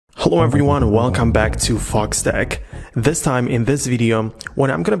Hello everyone, welcome back to Foxtecc. This time in this video,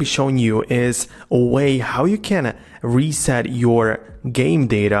 what I'm going to be showing you is a way how you can reset your game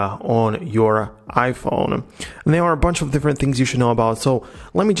data on your iPhone. And there are a bunch of different things you should know about, so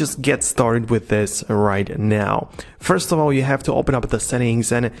let me just get started with this right now. First of all, you have to open up the settings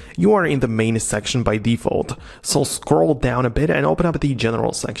and you are in the main section by default. So scroll down a bit and open up the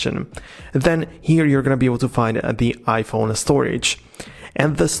general section. Then here you're going to be able to find the iPhone storage.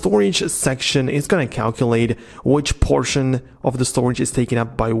 And the storage section is going to calculate which portion of the storage is taken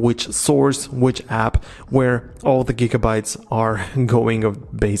up by which source, which app, where all the gigabytes are going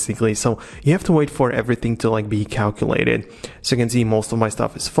basically. So you have to wait for everything to be calculated. So you can see most of my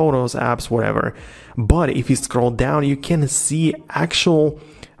stuff is photos, apps, whatever. But if you scroll down, you can see actual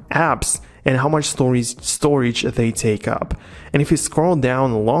apps and how much storage they take up. And if you scroll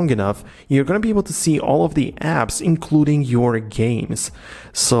down long enough, you're going to be able to see all of the apps, including your games.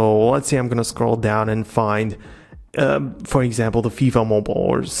 So let's say I'm going to scroll down and find, for example, the FIFA Mobile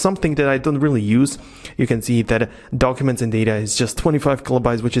or something that I don't really use. You can see that documents and data is just 25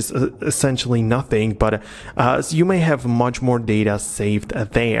 kilobytes, which is essentially nothing, but so you may have much more data saved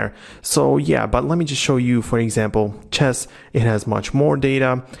there. So yeah, but let me just show you, for example, chess. It has much more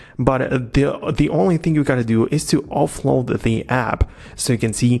data, but the only thing you got to do is to offload the app. So you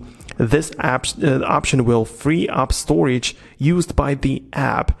can see this app option will free up storage used by the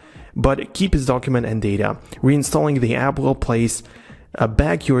app, but keep its document and data. Reinstalling the app will place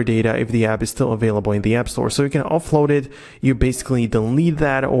back your data if the app is still available in the App Store. So you can offload it, you basically delete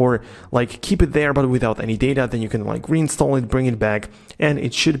that or keep it there but without any data, then you can reinstall it, bring it back, and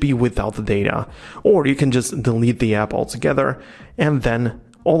it should be without the data. Or you can just delete the app altogether, and then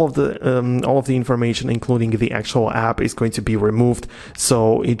all of the information, including the actual app, is going to be removed,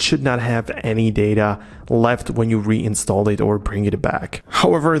 so it should not have any data left when you reinstall it or bring it back.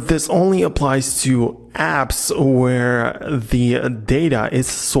 However, this only applies to apps where the data is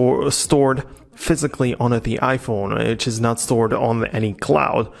stored physically on the iPhone, which is not stored on any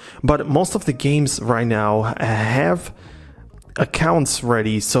cloud. But most of the games right now have accounts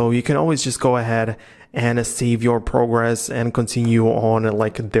ready, so you can always just go ahead and save your progress and continue on a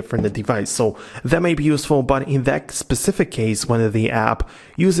different device. So that may be useful, but in that specific case, when the app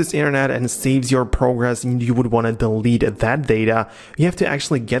uses internet and saves your progress and you would want to delete that data, you have to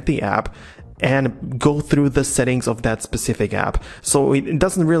actually get the app and go through the settings of that specific app. So it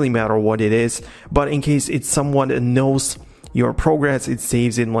doesn't really matter what it is, but in case it's someone that knows your progress, it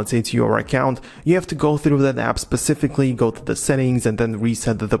saves it, let's say, to your account, you have to go through that app specifically, go to the settings, and then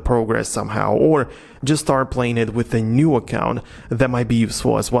reset the progress somehow, or just start playing it with a new account. That might be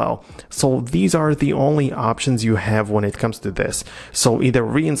useful as well. So these are the only options you have when it comes to this. So either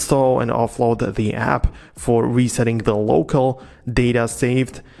reinstall and offload the app for resetting the local data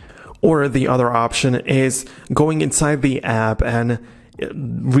saved, or the other option is going inside the app and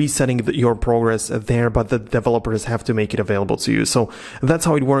resetting your progress there, but the developers have to make it available to you. So that's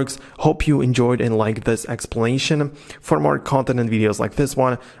how it works. Hope you enjoyed and liked this explanation. For more content and videos like this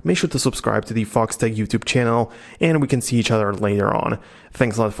one, make sure to subscribe to the Foxtecc YouTube channel, and we can see each other later on.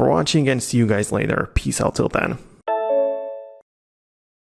 Thanks a lot for watching, and see you guys later. Peace out till then.